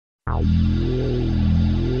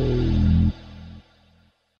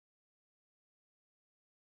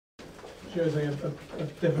Jose, a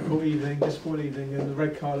difficult evening, disappointing evening, and the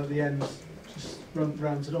red card at the end just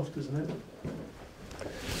rounds it off, doesn't it?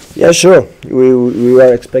 Yeah, sure. We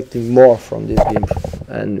were expecting more from this game,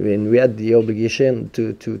 and we had the obligation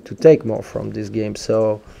to take more from this game.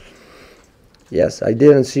 So, yes, I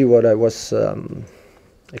didn't see what I was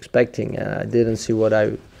expecting. I didn't see what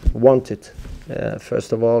I wanted.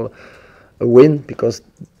 First of all, a win, because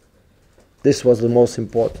this was the most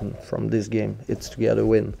important from this game. It's to get a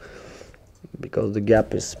win, because the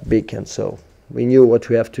gap is big, and so we knew what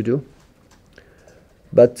we have to do.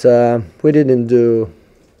 But we didn't do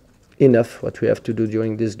enough what we have to do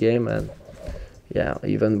during this game, and yeah,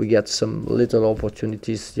 even we get some little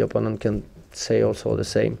opportunities, the opponent can say also the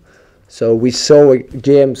same. So we saw a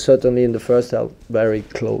game certainly in the first half very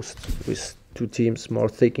close, with two teams more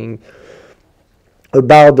thinking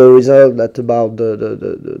about the result than about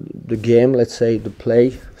the game, let's say the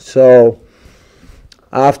play. So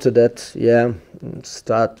after that, yeah, it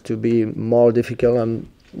started to be more difficult, and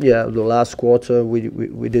yeah, the last quarter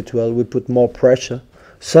we did well. We put more pressure.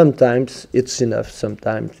 Sometimes it's enough,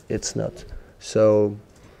 sometimes it's not. So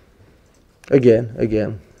again,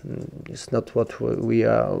 it's not what we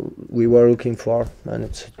were looking for, and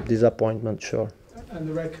it's disappointment, sure. And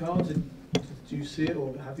the red card, did you see it,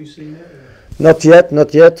 or have you seen it? Not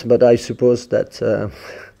yet, but I suppose that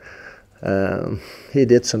he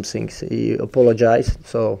did some things. He apologized,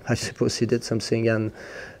 so I suppose he did something, and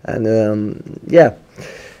yeah.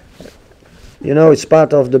 You know, it's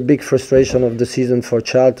part of the big frustration of the season for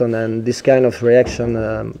Charlton, and this kind of reaction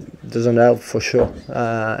doesn't help for sure.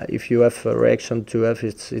 If you have a reaction to have,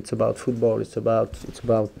 it's about football. It's about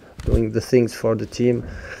doing the things for the team.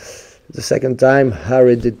 The second time,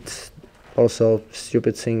 Harry did also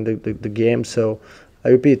stupid thing the game. So I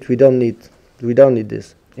repeat, we don't need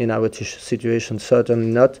this in our situation.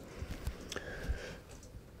 Certainly not.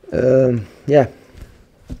 Yeah.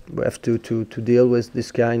 We have to deal with this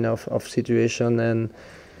kind of situation, and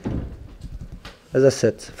as I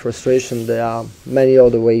said, frustration. There are many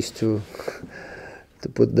other ways to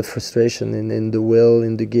put the frustration in the will,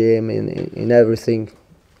 in the game, in everything,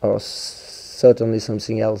 or certainly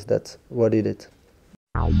something else. That's what he did.